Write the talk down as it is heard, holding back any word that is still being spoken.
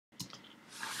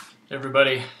Hey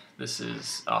everybody, this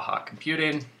is AHaH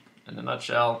Computing. In a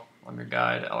nutshell, I'm your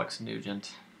guide, Alex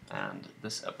Nugent, and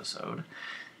this episode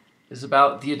is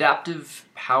about the adaptive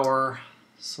power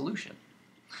solution.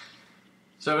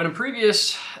 So in a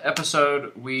previous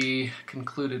episode, we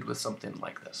concluded with something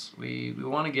like this. We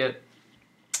want to get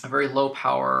a very low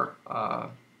power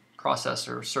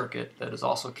processor circuit that is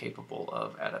also capable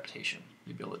of adaptation,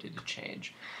 the ability to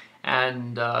change.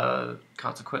 And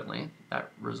consequently,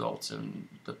 that results in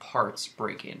the parts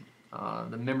breaking.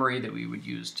 The memory that we would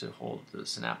use to hold the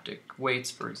synaptic weights,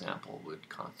 for example, would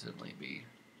constantly be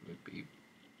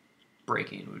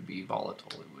breaking, would be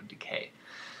volatile, it would decay.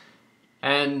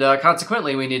 And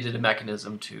consequently, we needed a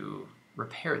mechanism to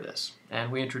repair this.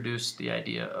 And we introduced the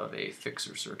idea of a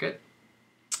fixer circuit,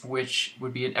 which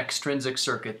would be an extrinsic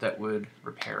circuit that would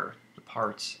repair the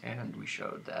parts, and we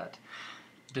showed that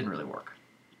it didn't really work.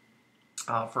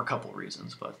 For a couple of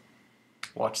reasons, but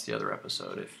watch the other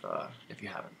episode if you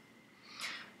haven't.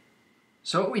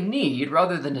 So what we need,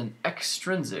 rather than an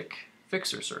extrinsic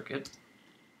fixer circuit,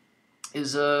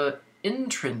 is an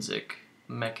intrinsic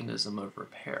mechanism of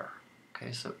repair.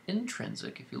 Okay, so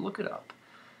intrinsic, if you look it up,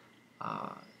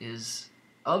 is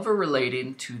of or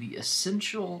relating to the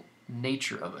essential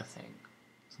nature of a thing,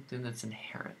 something that's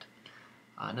inherent.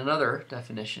 And another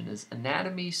definition is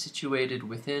anatomy situated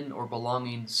within or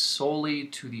belonging solely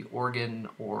to the organ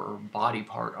or body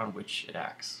part on which it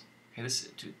acts. Okay,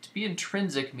 to be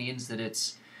intrinsic means that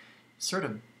it's sort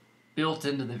of built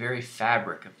into the very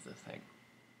fabric of the thing.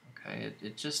 Okay,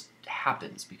 it just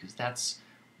happens because that's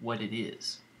what it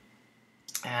is.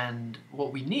 And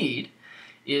what we need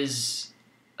is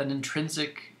an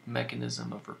intrinsic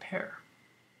mechanism of repair.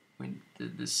 When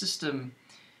the system,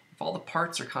 if all the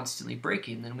parts are constantly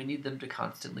breaking, then we need them to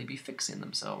constantly be fixing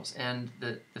themselves. And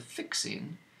the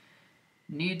fixing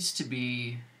needs to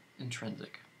be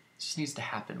intrinsic. It just needs to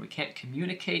happen. We can't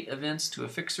communicate events to a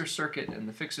fixer circuit, and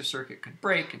the fixer circuit could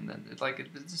break, and then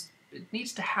it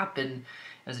needs to happen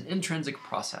as an intrinsic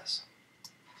process.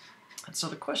 And so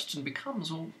the question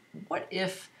becomes, well, what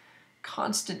if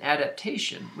constant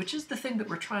adaptation, which is the thing that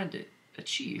we're trying to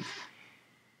achieve,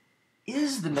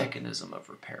 is the mechanism of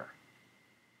repair?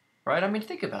 Right? I mean,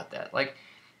 think about that. Like,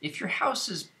 if your house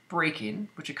is breaking,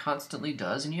 which it constantly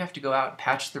does, and you have to go out and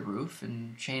patch the roof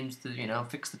and change the,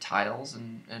 fix the tiles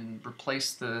and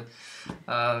replace the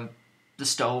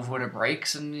stove when it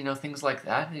breaks and, things like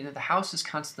that. The house is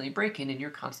constantly breaking and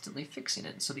you're constantly fixing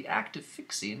it. And so the act of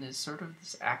fixing is sort of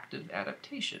this act of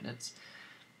adaptation. It's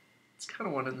kind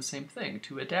of one and the same thing.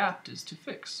 To adapt is to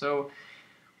fix. So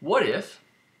what if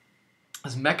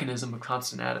this mechanism of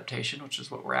constant adaptation, which is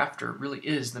what we're after, really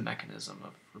is the mechanism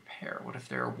of repair? What if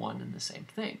they're one and the same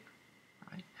thing,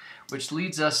 right? Which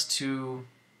leads us to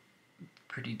a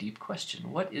pretty deep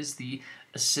question. What is the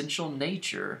essential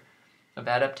nature of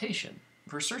adaptation?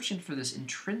 If we're searching for this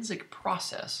intrinsic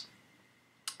process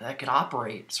that could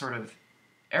operate sort of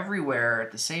everywhere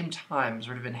at the same time,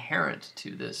 sort of inherent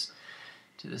to this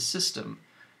system,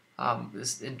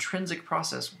 this intrinsic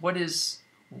process, what is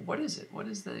it? What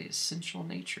is the essential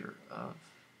nature of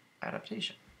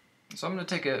adaptation? So I'm going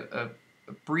to take a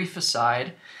brief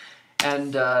aside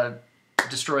and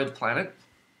destroy the planet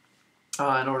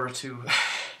in order to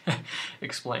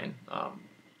explain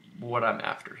what I'm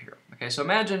after here. Okay, so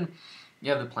imagine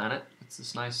you have the planet. It's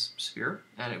this nice sphere,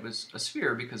 and it was a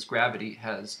sphere because gravity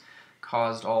has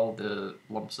caused all the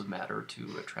lumps of matter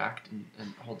to attract and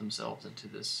hold themselves into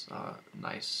this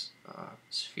nice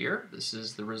sphere. This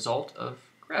is the result of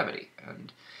gravity,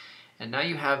 and now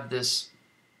you have this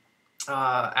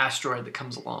asteroid that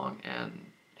comes along and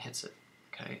hits it,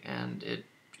 okay, and it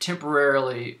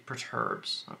temporarily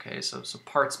perturbs, okay, so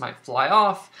parts might fly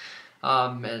off,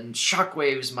 and shock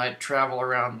waves might travel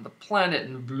around the planet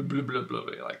and blah, blah, blah,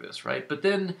 blah, like this, right? But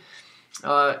then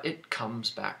it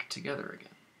comes back together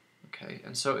again, okay,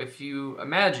 and so if you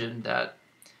imagine that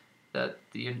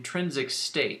the intrinsic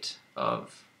state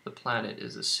of the planet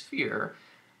is a sphere,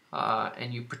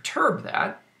 and you perturb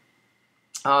that,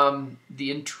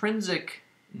 the intrinsic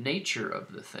nature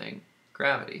of the thing,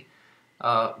 gravity,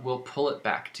 will pull it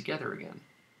back together again.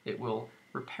 It will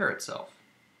repair itself.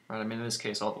 Right? I mean, in this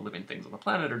case, all the living things on the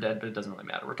planet are dead, but it doesn't really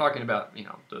matter. We're talking about,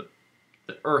 the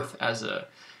Earth as a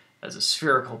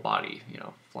spherical body,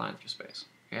 flying through space.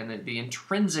 And the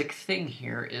intrinsic thing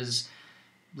here is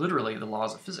literally the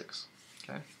laws of physics.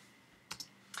 Okay.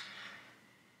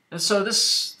 And so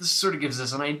this sort of gives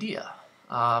us an idea.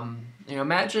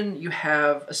 Imagine you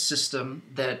have a system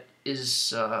that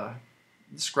is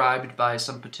described by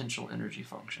some potential energy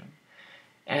function.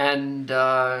 And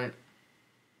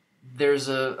there's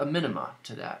a minima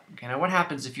to that. Okay, now what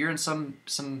happens if you're in some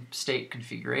state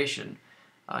configuration?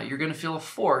 You're going to feel a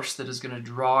force that is going to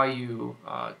draw you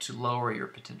to lower your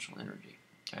potential energy.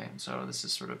 Okay, and so this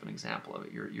is sort of an example of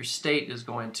it. Your state is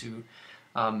going to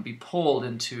be pulled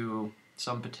into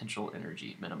some potential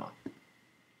energy minima.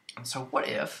 And so what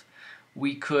if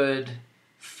we could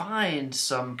find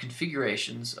some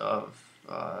configurations of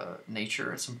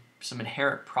nature and some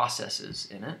inherent processes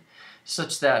in it,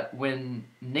 such that when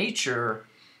nature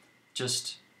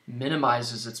just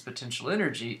minimizes its potential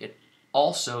energy, it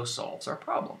also solves our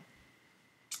problem.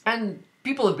 And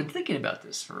people have been thinking about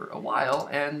this for a while,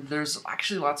 and there's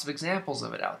actually lots of examples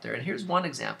of it out there. And here's one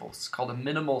example. It's called a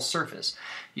minimal surface.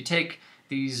 You take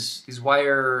these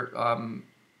wire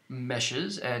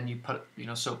meshes and you put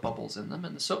soap bubbles in them,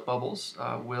 and the soap bubbles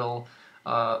will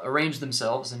arrange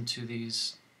themselves into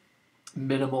these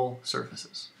minimal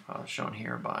surfaces, shown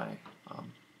here by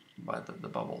the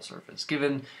bubble surface.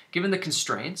 Given the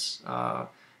constraints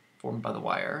formed by the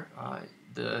wire,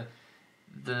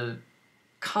 the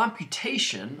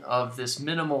computation of this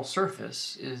minimal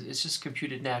surface is just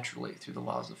computed naturally through the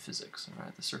laws of physics.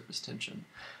 Right? The surface tension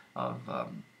of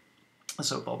the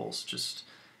soap bubbles just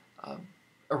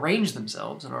arrange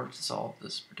themselves in order to solve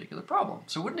this particular problem.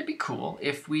 So wouldn't it be cool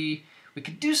if we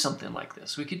could do something like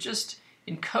this? We could just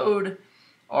encode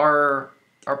our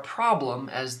problem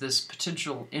as this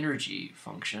potential energy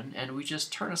function, and we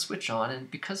just turn a switch on, and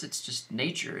because it's just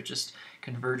nature, it just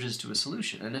converges to a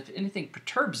solution. And if anything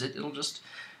perturbs it, it'll just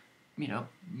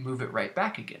move it right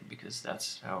back again, because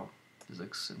that's how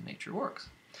physics and nature works.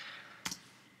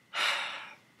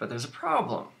 But there's a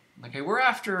problem. Okay, we're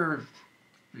after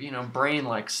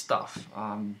brain-like stuff.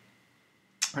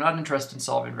 We're not interested in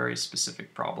solving very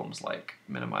specific problems like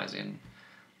minimizing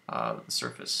the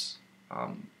surface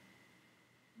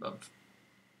of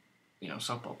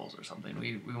soap bubbles or something.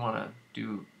 We want to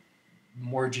do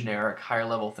more generic, higher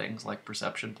level things like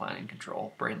perception, planning,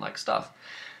 control, brain-like stuff.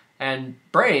 And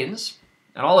brains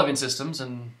and all living systems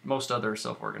and most other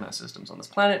self-organized systems on this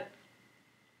planet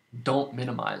don't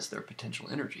minimize their potential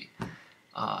energy.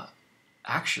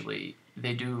 Actually,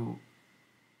 they do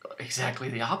exactly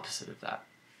the opposite of that.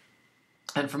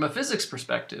 And from a physics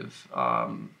perspective,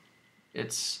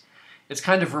 it's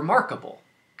kind of remarkable.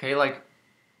 Okay, like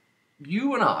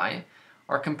you and I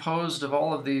are composed of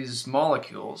all of these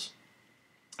molecules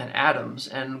and atoms,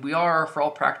 and we are, for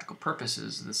all practical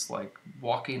purposes, this like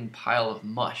walking pile of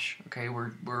mush. Okay,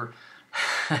 we're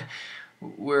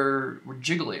we're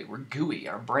jiggly, we're gooey.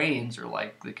 Our brains are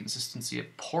like the consistency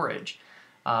of porridge,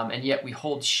 and yet we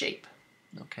hold shape.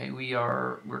 Okay,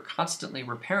 we're constantly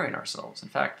repairing ourselves. In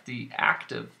fact, the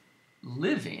act of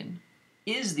living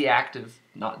is the act of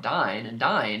not dying, and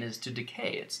dying is to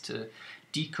decay. It's to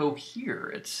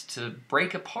decohere. It's to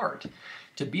break apart.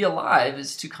 To be alive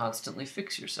is to constantly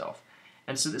fix yourself.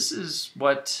 And so this is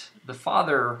what the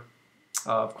father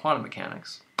of quantum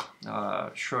mechanics,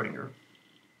 Schrödinger,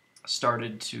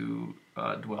 started to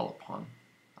dwell upon.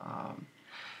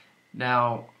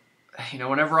 Now,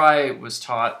 whenever I was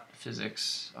taught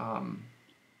physics,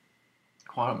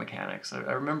 quantum mechanics,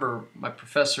 I remember my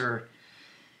professor,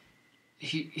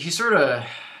 he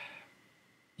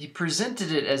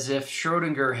presented it as if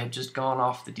Schrödinger had just gone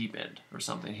off the deep end or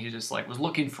something. He just was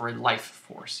looking for a life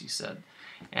force, he said,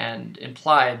 and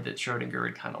implied that Schrödinger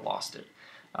had kind of lost it.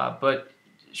 But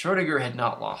Schrödinger had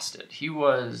not lost it. He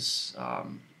was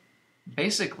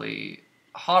basically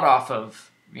hot off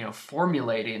of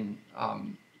formulating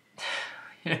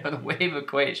the wave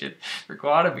equation for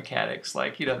quantum mechanics.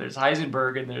 There's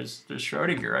Heisenberg and there's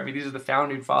Schrödinger. I mean, these are the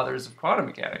founding fathers of quantum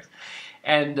mechanics.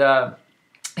 And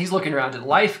he's looking around at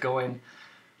life going,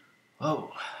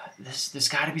 whoa, there's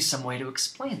got to be some way to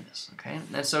explain this, okay?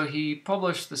 And so he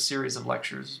published this series of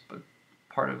lectures, but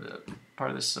part of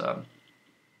this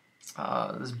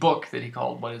this book that he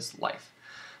called "What Is Life?"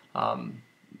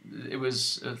 It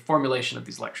was a formulation of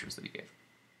these lectures that he gave.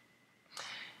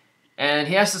 And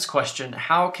he asked this question: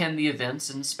 how can the events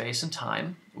in space and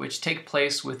time, which take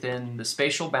place within the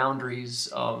spatial boundaries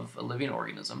of a living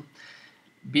organism,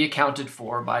 be accounted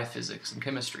for by physics and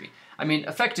chemistry? I mean,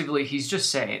 effectively, he's just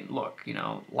saying, look,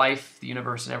 life, the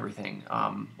universe, and everything.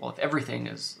 Well, if everything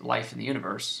is life in the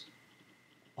universe,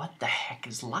 what the heck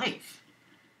is life?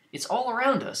 It's all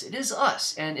around us. It is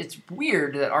us. And it's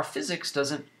weird that our physics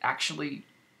doesn't actually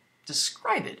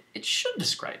describe it. It should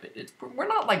describe it. We're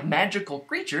not like magical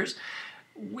creatures.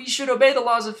 We should obey the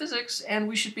laws of physics, and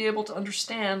we should be able to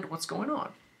understand what's going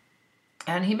on.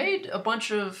 And he made a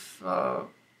bunch of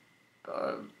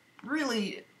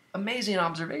really amazing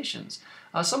observations,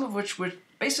 some of which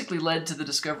basically led to the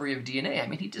discovery of DNA. I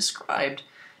mean, he described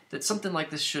that something like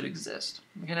this should exist.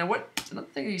 Okay, now another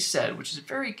thing he said, which is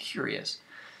very curious,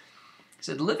 he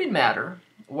said, living matter,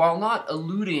 while not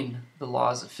eluding the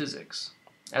laws of physics,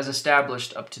 as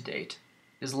established up to date,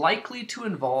 is likely to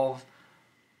involve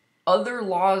other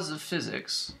laws of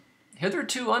physics,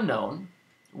 hitherto unknown,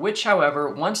 which, however,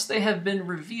 once they have been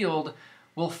revealed,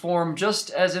 will form just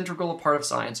as integral a part of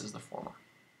science as the former.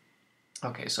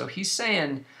 Okay, so he's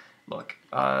saying, look,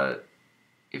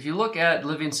 if you look at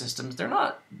living systems, they're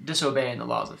not disobeying the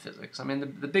laws of physics. I mean,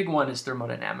 the big one is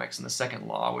thermodynamics and the second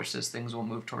law, which says things will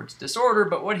move towards disorder.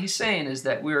 But what he's saying is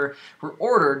that we're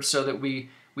ordered so that we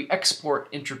export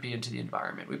entropy into the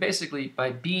environment. We basically,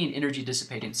 by being energy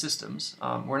dissipating systems,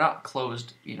 we're not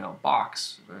closed,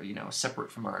 box,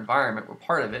 separate from our environment. We're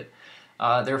part of it.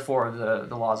 Therefore,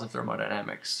 the laws of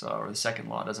thermodynamics, or the second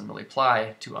law, doesn't really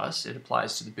apply to us. It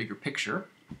applies to the bigger picture.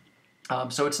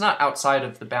 So it's not outside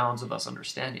of the bounds of us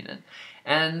understanding it.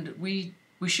 And we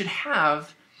should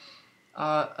have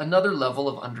another level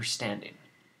of understanding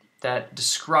that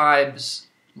describes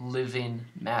living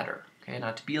matter. Okay,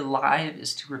 now to be alive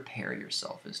is to repair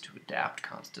yourself, is to adapt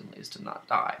constantly, is to not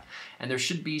die. And there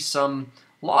should be some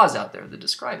laws out there that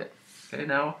describe it. Okay,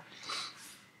 now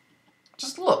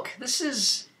just look. This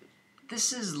is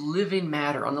living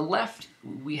matter. On the left,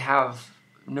 we have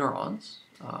neurons,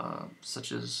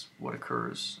 such as what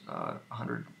occurs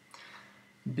 100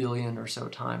 billion or so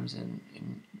times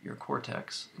in your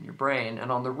cortex, in your brain.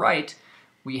 And on the right,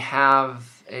 we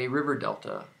have a river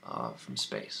delta from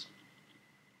space.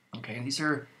 Okay, and these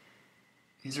are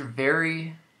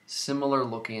very similar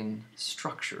looking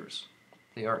structures.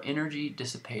 They are energy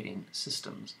dissipating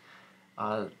systems.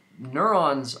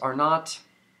 Neurons are not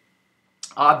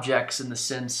objects in the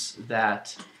sense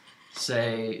that,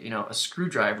 say, a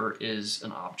screwdriver is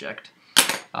an object.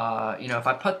 If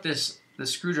I put this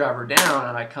screwdriver down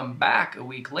and I come back a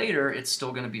week later, it's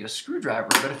still going to be a screwdriver.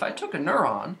 But if I took a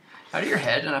neuron out of your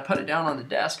head and I put it down on the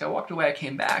desk, I walked away, I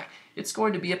came back, it's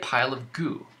going to be a pile of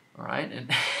goo. All right, and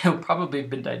it'll probably have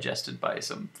been digested by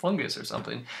some fungus or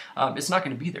something. It's not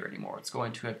going to be there anymore. It's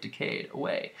going to have decayed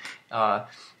away.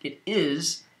 It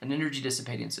is an energy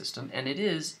dissipating system, and it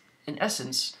is, in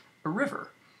essence, a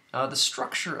river. The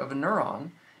structure of a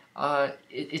neuron,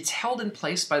 it's held in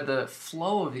place by the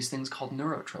flow of these things called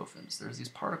neurotrophins. There's these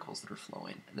particles that are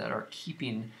flowing that are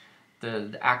keeping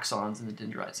the axons and the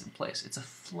dendrites in place. It's a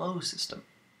flow system,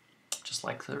 just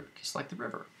like the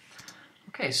river.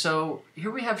 Okay, so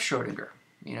here we have Schrödinger.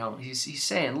 He's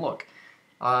saying, look,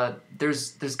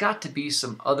 there's got to be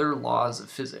some other laws of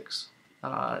physics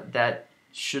that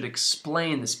should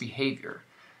explain this behavior,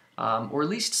 or at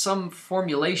least some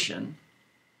formulation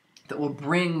that will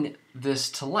bring this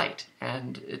to light,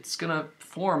 and it's going to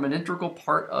form an integral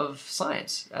part of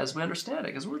science as we understand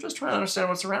it, because we're just trying to understand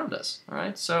what's around us. All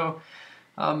right, so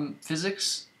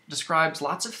physics describes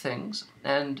lots of things,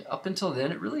 and up until then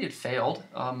it really had failed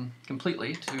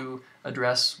completely to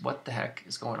address what the heck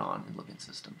is going on in living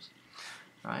systems.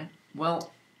 Right?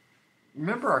 Well,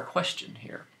 remember our question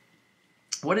here.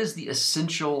 What is the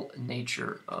essential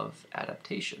nature of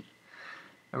adaptation?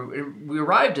 We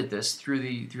arrived at this through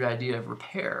the idea of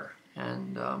repair,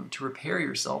 and to repair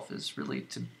yourself is really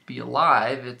to be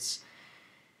alive.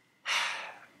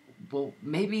 Well,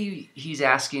 maybe he's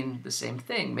asking the same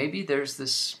thing. Maybe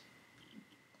there's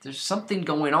something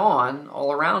going on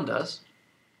all around us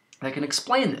that can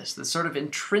explain this sort of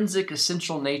intrinsic,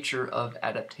 essential nature of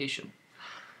adaptation.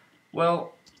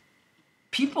 Well,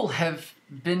 people have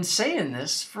been saying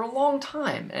this for a long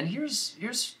time, and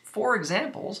here's 4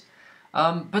 examples.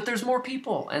 But there's more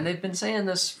people, and they've been saying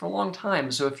this for a long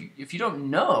time. So if you don't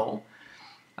know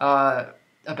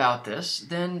about this,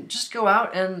 then just go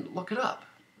out and look it up.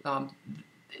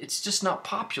 It's just not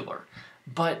popular.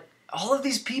 But all of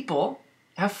these people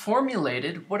have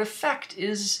formulated what effect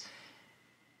is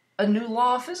a new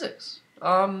law of physics.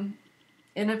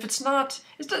 And if it's not,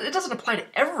 it doesn't apply to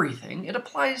everything. It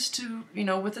applies to,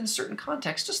 within certain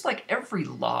contexts, just like every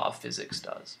law of physics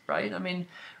does, right? I mean,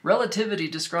 relativity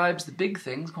describes the big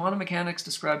things. Quantum mechanics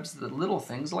describes the little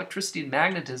things. Electricity and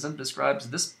magnetism describes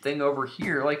this thing over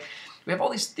here. Like, we have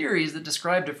all these theories that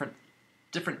describe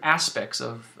different aspects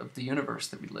of the universe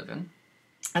that we live in.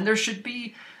 And there should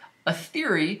be a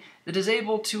theory that is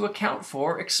able to account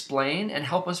for, explain, and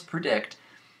help us predict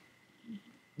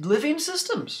living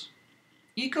systems.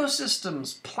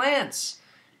 Ecosystems, plants,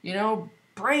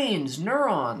 brains,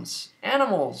 neurons,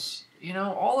 animals,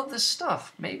 all of this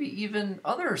stuff. Maybe even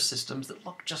other systems that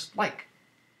look just like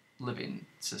living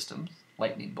systems,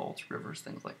 lightning bolts, rivers,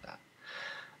 things like that.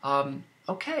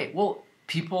 Okay, well,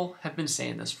 people have been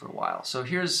saying this for a while. So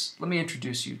let me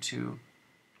introduce you to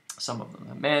some of them.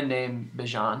 A man named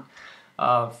Bejan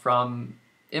from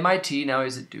MIT, now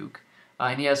he's at Duke,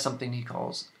 and he has something he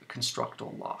calls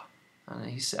constructal law. And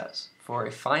he says, for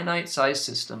a finite-sized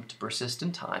system to persist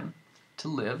in time, to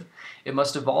live, it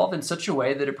must evolve in such a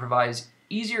way that it provides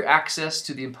easier access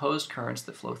to the imposed currents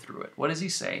that flow through it. What is he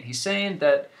saying? He's saying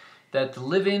that the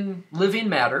living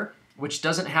matter, which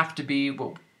doesn't have to be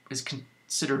what is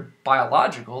considered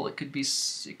biological, it could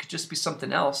just be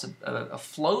something else, a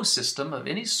flow system of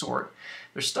any sort.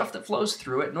 There's stuff that flows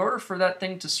through it. In order for that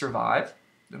thing to survive,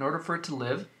 in order for it to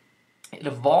live, it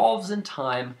evolves in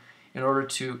time in order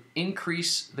to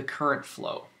increase the current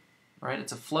flow. Right?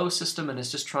 It's a flow system, and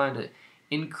it's just trying to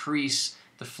increase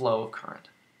the flow of current.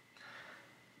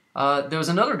 There was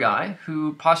another guy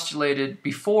who postulated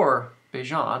before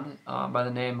Bejan by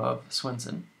the name of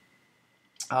Swinson.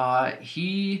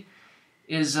 He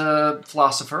is a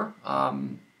philosopher,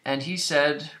 and he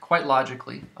said, quite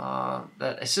logically,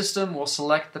 that a system will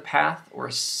select the path or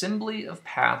assembly of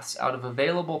paths out of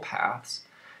available paths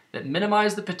that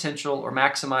minimize the potential or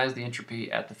maximize the entropy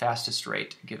at the fastest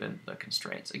rate given the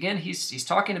constraints. Again, he's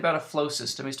talking about a flow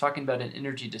system. He's talking about an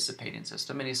energy dissipating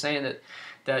system, and he's saying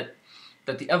that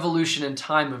the evolution in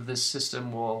time of this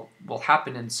system will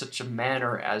happen in such a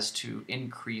manner as to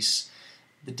increase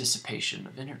the dissipation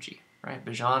of energy. Right?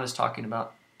 Bejan is talking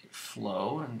about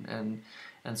flow, and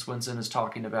Swinson is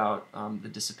talking about the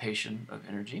dissipation of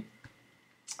energy.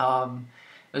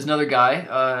 There's another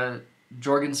guy,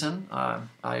 Jorgensen.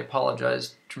 I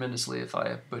apologize tremendously if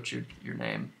I butchered your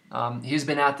name. He's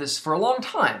been at this for a long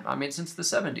time. I mean, since the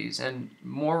 70s, and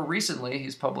more recently,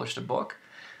 he's published a book,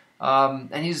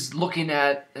 and he's looking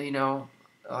at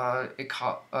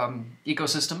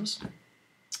ecosystems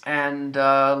and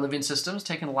living systems,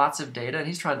 taking lots of data, and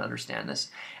he's trying to understand this.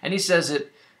 And he says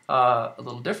it a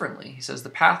little differently. He says the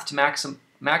path to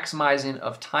maximizing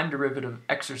of time derivative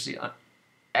exergy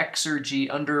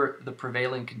under the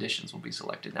prevailing conditions will be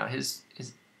selected. Now, his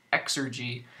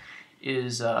exergy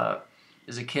is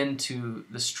akin to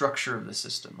the structure of the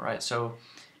system, right? So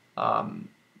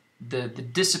the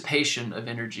dissipation of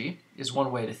energy is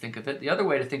one way to think of it. The other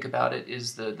way to think about it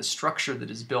is the structure that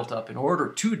is built up in order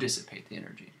to dissipate the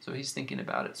energy. So he's thinking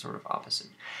about it sort of opposite.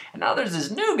 And now there's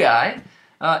this new guy,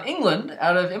 England,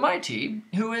 out of MIT,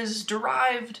 who has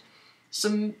derived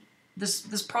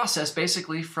this process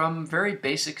basically from very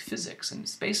basic physics, and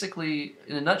it's basically,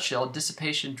 in a nutshell,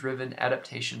 dissipation-driven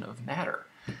adaptation of matter.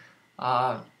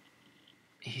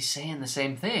 He's saying the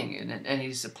same thing, and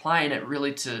he's applying it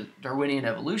really to Darwinian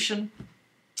evolution,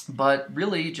 but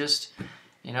really just,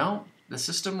 the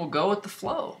system will go with the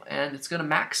flow, and it's going to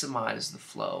maximize the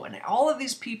flow. And all of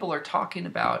these people are talking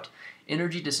about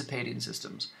energy-dissipating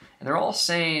systems, and they're all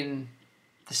saying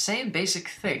the same basic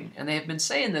thing, and they have been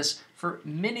saying this for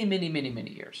many, many, many,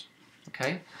 many years.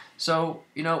 Okay? So,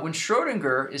 when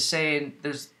Schrodinger is saying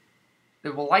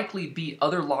there will likely be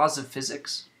other laws of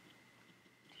physics,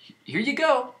 here you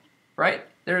go, right?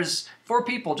 There's 4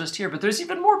 people just here, but there's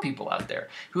even more people out there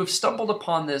who have stumbled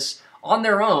upon this on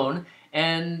their own,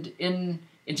 and in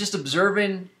just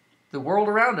observing the world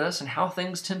around us and how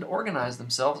things tend to organize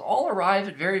themselves, all arrive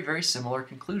at very, very similar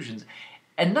conclusions.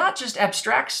 And not just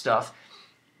abstract stuff,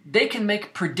 they can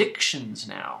make predictions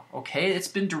now, okay? It's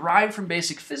been derived from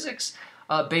basic physics.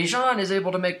 Bejan is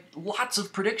able to make lots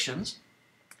of predictions.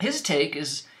 His take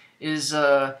is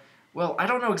well, I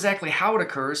don't know exactly how it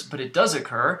occurs, but it does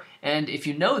occur, and if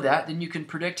you know that, then you can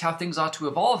predict how things ought to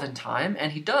evolve in time,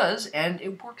 and he does, and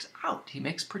it works out. He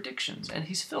makes predictions, and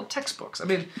he's filled textbooks. I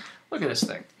mean, look at this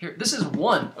thing. Here, this is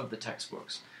one of the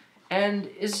textbooks, and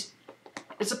it's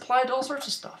applied to all sorts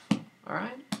of stuff, all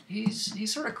right?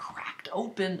 He's sort of cracked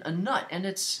open a nut, and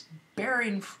it's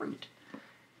bearing fruit,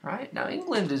 right? Now,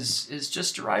 England is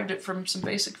just derived it from some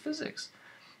basic physics.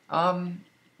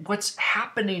 What's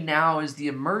happening now is the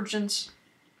emergence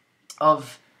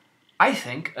of, I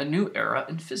think, a new era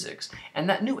in physics. And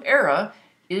that new era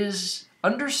is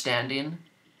understanding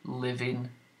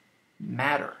living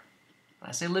matter. When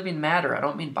I say living matter, I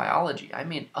don't mean biology. I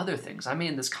mean other things. I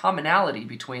mean this commonality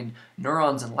between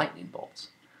neurons and lightning bolts.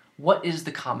 What is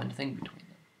the common thing between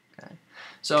them? Okay?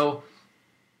 So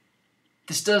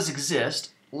this does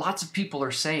exist. Lots of people are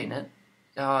saying it.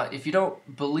 If you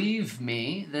don't believe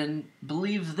me, then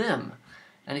believe them.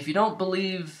 And if you don't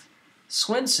believe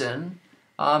Swinson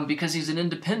because he's an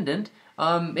independent,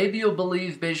 maybe you'll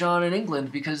believe Bejan in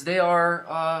England because they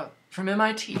are from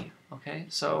MIT. Okay,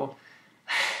 so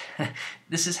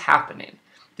this is happening.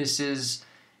 This is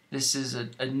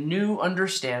a new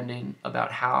understanding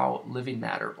about how living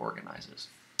matter organizes.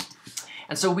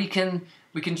 And so we can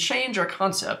change our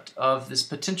concept of this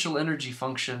potential energy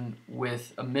function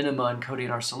with a minima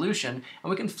encoding our solution, and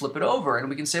we can flip it over, and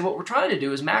we can say what we're trying to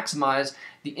do is maximize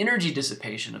the energy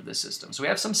dissipation of the system. So we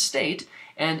have some state,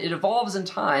 and it evolves in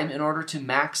time in order to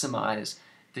maximize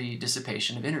the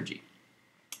dissipation of energy.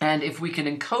 And if we can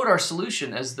encode our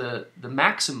solution as the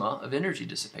maxima of energy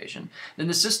dissipation, then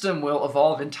the system will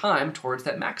evolve in time towards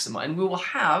that maxima, and we will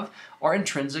have our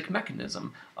intrinsic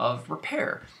mechanism of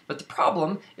repair. But the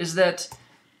problem is that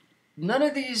none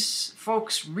of these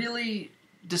folks really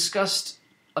discussed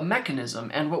a mechanism,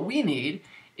 and what we need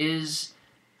is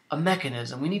a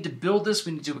mechanism. We need to build this,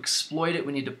 we need to exploit it,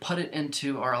 we need to put it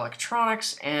into our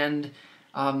electronics and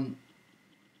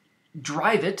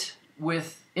drive it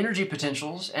with energy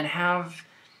potentials and have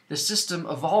the system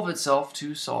evolve itself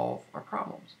to solve our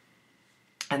problems.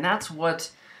 And that's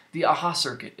what the AHaH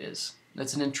circuit is.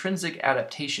 It's an intrinsic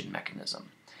adaptation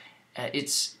mechanism.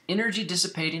 It's energy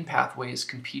dissipating pathways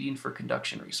competing for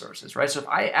conduction resources, right? So if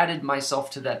I added myself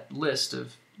to that list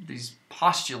of these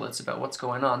postulates about what's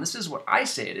going on, this is what I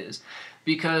say it is,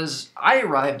 because I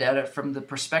arrived at it from the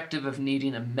perspective of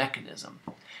needing a mechanism.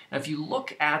 Now, if you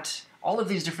look at all of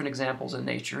these different examples in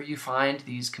nature, you find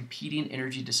these competing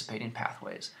energy dissipating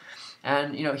pathways.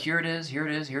 And here it is, here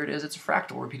it is, here it is. It's a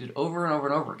fractal repeated over and over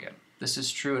and over again. This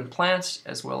is true in plants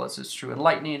as well as it's true in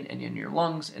lightning and in your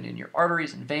lungs and in your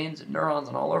arteries and veins and neurons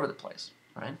and all over the place,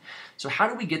 right? So how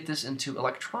do we get this into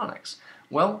electronics?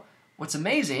 Well, what's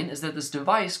amazing is that this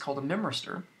device called a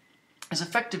memristor is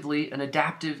effectively an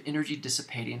adaptive energy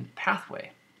dissipating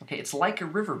pathway. Okay, it's like a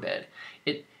riverbed.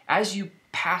 As you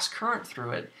pass current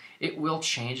through it, it will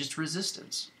change its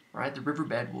resistance, right? The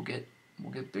riverbed will get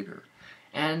bigger.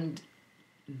 And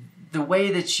the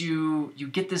way that you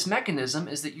get this mechanism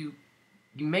is that you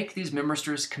make these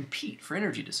memristors compete for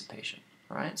energy dissipation,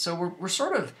 right? So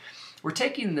we're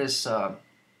taking this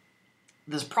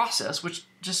this process, which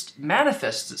just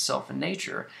manifests itself in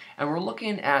nature, and we're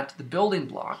looking at the building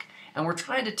block, and we're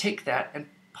trying to take that and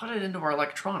put it into our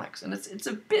electronics. And it's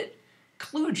a bit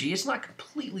kludgy, it's not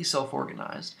completely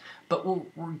self-organized, but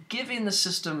we're giving the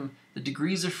system the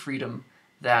degrees of freedom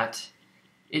that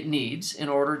it needs in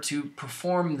order to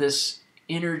perform this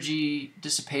energy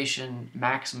dissipation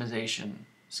maximization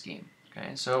scheme.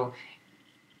 Okay, so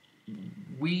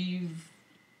we've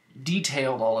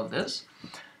detailed all of this.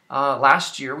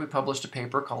 Last year we published a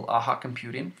paper called AHaH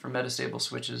Computing, from metastable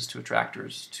switches to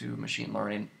attractors to machine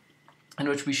learning, in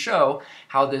which we show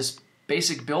how this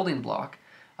basic building block,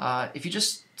 if you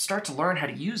just start to learn how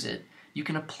to use it, you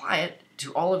can apply it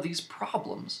to all of these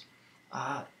problems.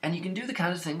 And you can do the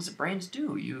kind of things that brains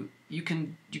do. You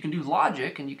can do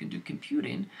logic and you can do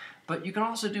computing, but you can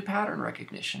also do pattern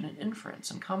recognition and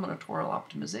inference and combinatorial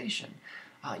optimization.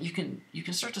 You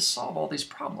can start to solve all these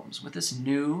problems with this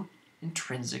new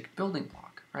intrinsic building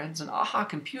block, right? And AHaH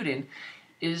Computing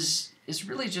is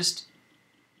really just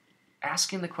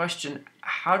asking the question,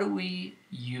 how do we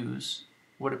use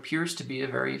what appears to be a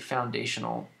very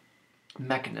foundational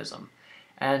mechanism?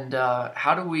 And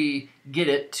how do we get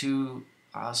it to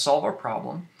solve our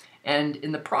problem and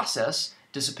in the process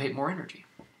dissipate more energy?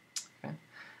 Okay?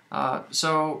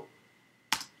 So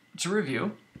to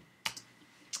review,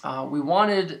 we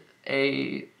wanted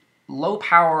a low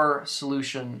power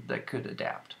solution that could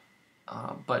adapt.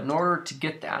 But in order to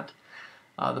get that,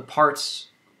 the parts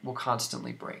will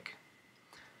constantly break.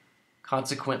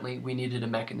 Consequently, we needed a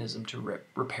mechanism to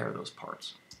repair those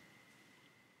parts.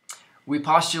 We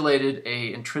postulated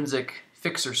an intrinsic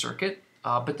fixer circuit,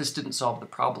 but this didn't solve the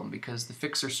problem because the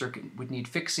fixer circuit would need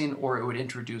fixing or it would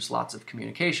introduce lots of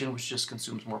communication, which just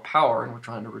consumes more power, and we're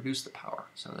trying to reduce the power,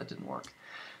 so that didn't work.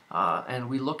 And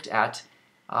we looked at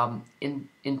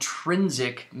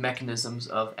intrinsic mechanisms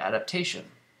of adaptation,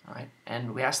 right?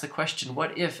 And we asked the question,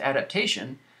 what if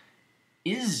adaptation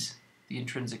is the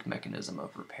intrinsic mechanism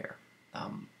of repair?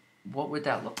 What would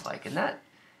that look like? And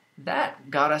that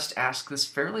got us to ask this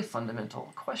fairly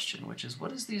fundamental question, which is,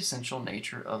 what is the essential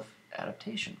nature of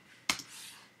adaptation?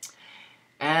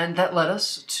 And that led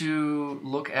us to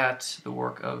look at the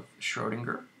work of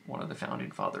Schrödinger, one of the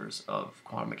founding fathers of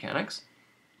quantum mechanics,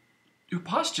 who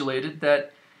postulated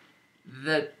that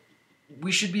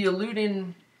we should be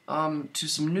alluding to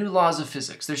some new laws of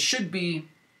physics. There should be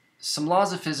some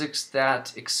laws of physics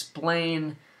that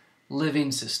explain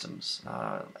living systems,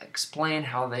 explain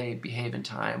how they behave in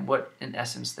time, what in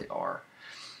essence they are.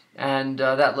 And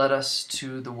that led us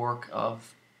to the work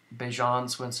of Bejan,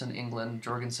 Swinson, England,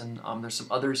 Jorgensen. There's some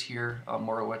others here,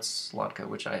 Morowitz, Lotka,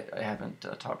 which I haven't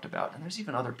talked about. And there's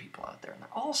even other people out there. And they're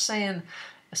all saying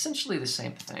essentially the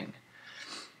same thing.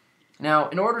 Now,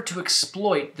 in order to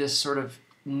exploit this sort of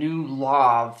new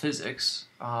law of physics.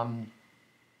 And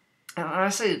I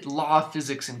say law of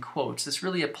physics in quotes. This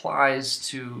really applies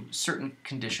to certain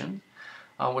conditions,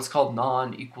 what's called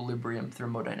non-equilibrium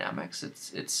thermodynamics.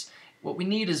 It's what we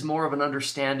need is more of an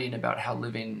understanding about how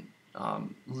living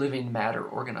matter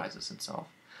organizes itself.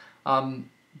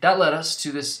 That led us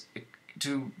to this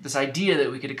idea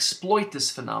that we could exploit this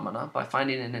phenomena by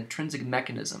finding an intrinsic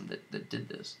mechanism that did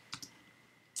this.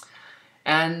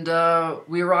 And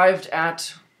we arrived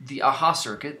at the AHaH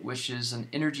circuit, which is an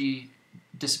energy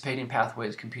dissipating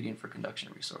pathways competing for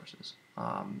conduction resources,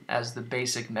 as the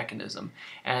basic mechanism.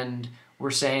 And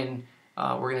we're saying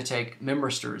we're going to take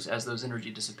memristors as those energy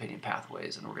dissipating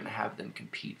pathways, and we're going to have them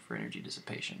compete for energy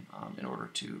dissipation in order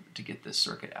to get this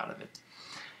circuit out of it.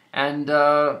 And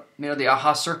the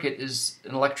AHaH circuit is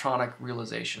an electronic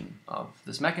realization of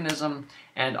this mechanism,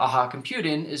 and AHaH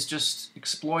Computing is just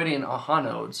exploiting AHaH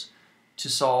nodes to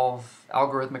solve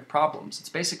algorithmic problems. It's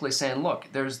basically saying, look,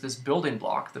 there's this building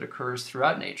block that occurs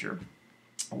throughout nature,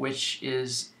 which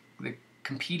is the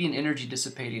competing energy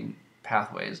dissipating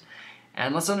pathways,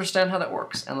 and let's understand how that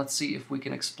works, and let's see if we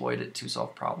can exploit it to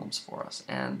solve problems for us.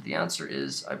 And the answer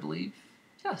is, I believe,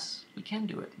 yes, we can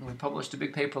do it. And we published a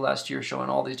big paper last year showing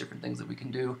all these different things that we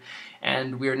can do,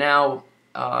 and we are now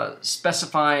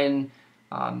specifying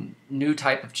new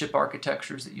type of chip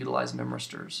architectures that utilize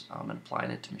memristors and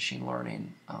applying it to machine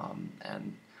learning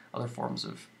and other forms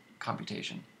of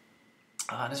computation.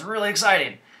 And it's really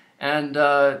exciting. And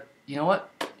you know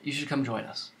what? You should come join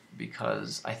us,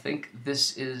 because I think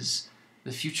this is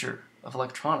the future of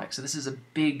electronics. So this is a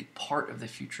big part of the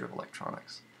future of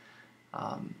electronics.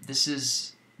 This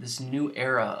is this new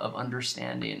era of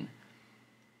understanding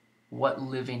what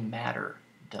living matter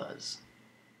does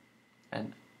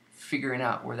and figuring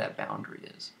out where that boundary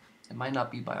is. It might not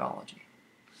be biology.